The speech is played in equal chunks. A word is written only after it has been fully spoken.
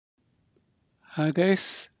Hi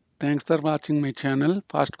guys, thanks for watching my channel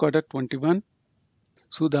Fast Quarter 21.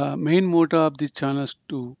 So the main motto of this channel is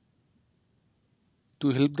to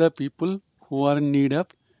help the people who are in need of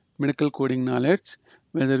medical coding knowledge,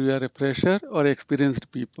 whether you are a fresher or experienced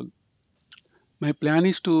people. My plan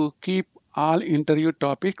is to keep all interview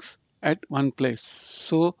topics at one place.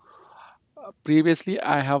 So previously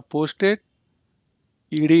I have posted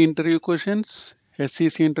ED interview questions,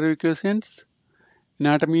 SCC interview questions,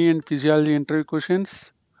 anatomy and physiology interview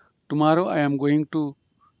questions. Tomorrow I am going to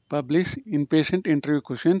publish inpatient interview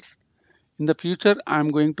questions. In the future, I am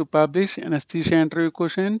going to publish anesthesia interview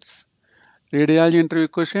questions, radiology interview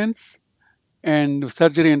questions, and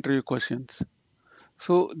surgery interview questions.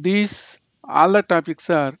 So these all the topics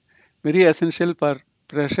are very essential for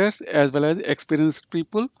freshers as well as experienced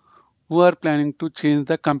people who are planning to change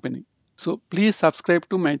the company. So please subscribe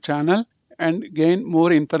to my channel and gain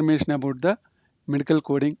more information about the medical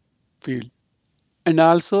coding field. And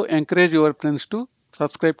also encourage your friends to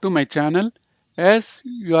subscribe to my channel as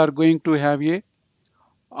you are going to have a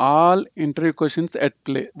all interview questions at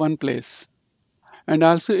one place. And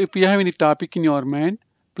also, if you have any topic in your mind,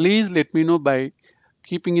 please let me know by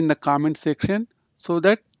keeping in the comment section so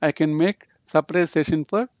that I can make separate session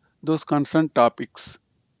for those concerned topics.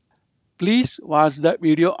 Please watch the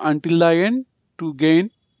video until the end to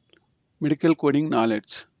gain medical coding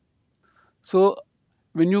knowledge. So,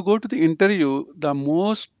 when you go to the interview, the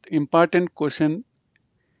most important question,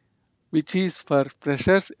 which is for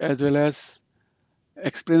freshers as well as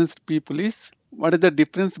experienced people, is what is the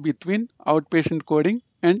difference between outpatient coding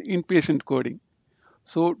and inpatient coding.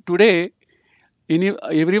 So today,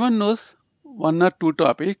 everyone knows one or two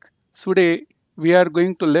topics. Today we are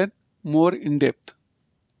going to learn more in depth.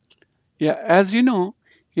 Yeah, as you know,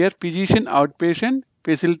 here physician outpatient,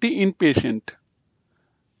 facility inpatient.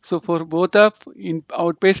 So for both of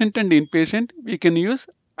outpatient and inpatient, we can use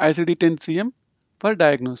ICD-10-CM for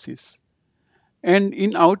diagnosis. And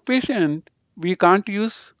in outpatient, we can't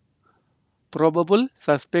use probable,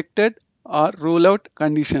 suspected, or rule out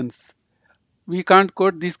conditions. We can't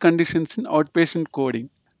code these conditions in outpatient coding.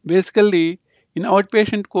 Basically, in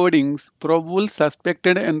outpatient codings, probable,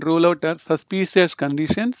 suspected, and rule out are suspicious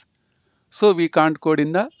conditions, so we can't code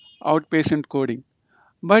in the outpatient coding.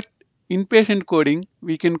 But inpatient coding,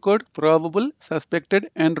 we can code probable,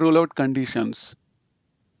 suspected, and rule out conditions.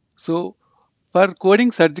 So, for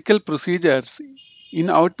coding surgical procedures, in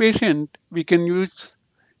outpatient, we can use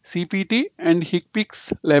CPT and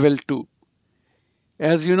HCPCS level 2.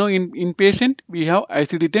 As you know, in inpatient, we have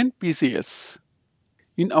ICD-10 PCS.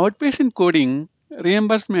 In outpatient coding,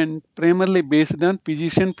 reimbursement primarily based on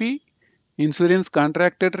physician fee, insurance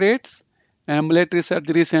contracted rates, ambulatory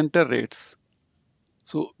surgery center rates.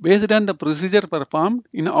 So based on the procedure performed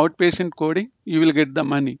in outpatient coding, you will get the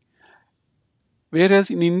money. Whereas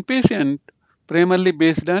in inpatient, primarily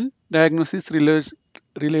based on diagnosis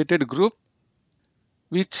related group,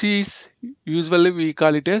 which is usually we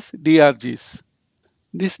call it as DRGs.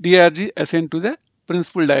 This DRG assigned to the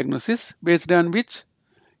principal diagnosis based on which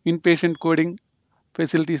inpatient coding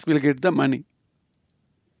facilities will get the money.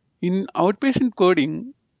 In outpatient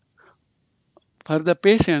coding, for the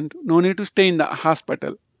patient, no need to stay in the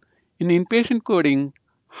hospital. In inpatient coding,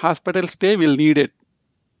 hospital stay will need it.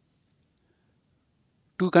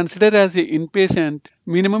 To consider as an inpatient,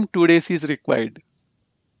 minimum 2 days is required.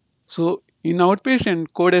 So in outpatient,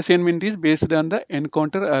 code assignment is based on the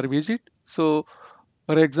encounter or visit. So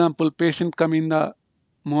for example, patient come in the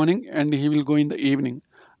morning and he will go in the evening.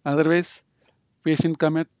 Otherwise, patient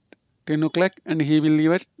come at 10 o'clock and he will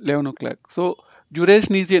leave at 11 o'clock. So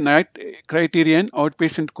duration is a night criterion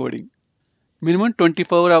outpatient coding. Minimum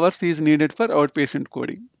 24 hours is needed for outpatient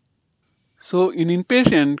coding. So in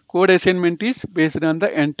inpatient, code assignment is based on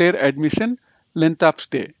the entire admission length of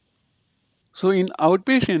stay. So in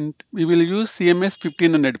outpatient, we will use CMS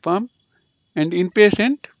 1500 form, and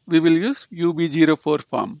inpatient, we will use UB04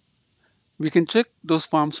 form. We can check those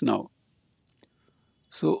forms now.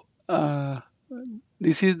 So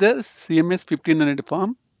this is the CMS 1500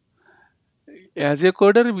 form. As a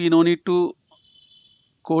coder, we no need to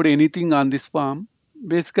code anything on this form.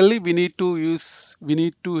 Basically, we need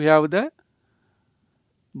to have the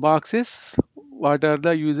boxes. What are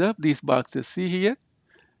the use of these boxes? See here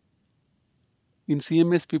in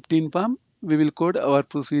CMS 15 form, we will code our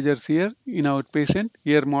procedures here in outpatient,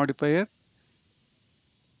 here modifier,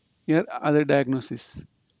 here other diagnosis.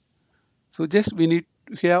 So just we need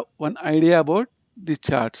to have one idea about the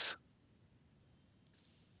charts.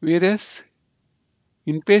 Whereas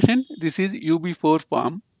inpatient, this is UB4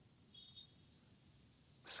 form.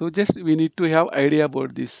 So just we need to have idea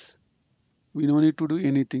about this. We don't need to do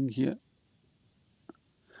anything here.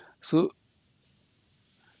 So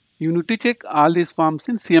you need to check all these forms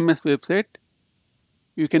in CMS website.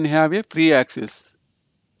 You can have a free access.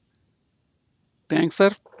 Thanks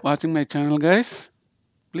for watching my channel, guys.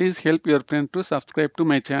 Please help your friend to subscribe to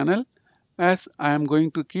my channel, as I am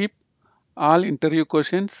going to keep all interview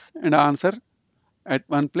questions and answer at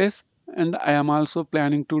one place, and I am also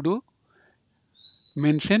planning to do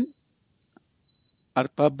mention or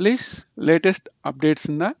publish latest updates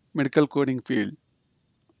in the medical coding field.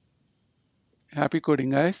 Happy coding,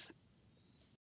 guys.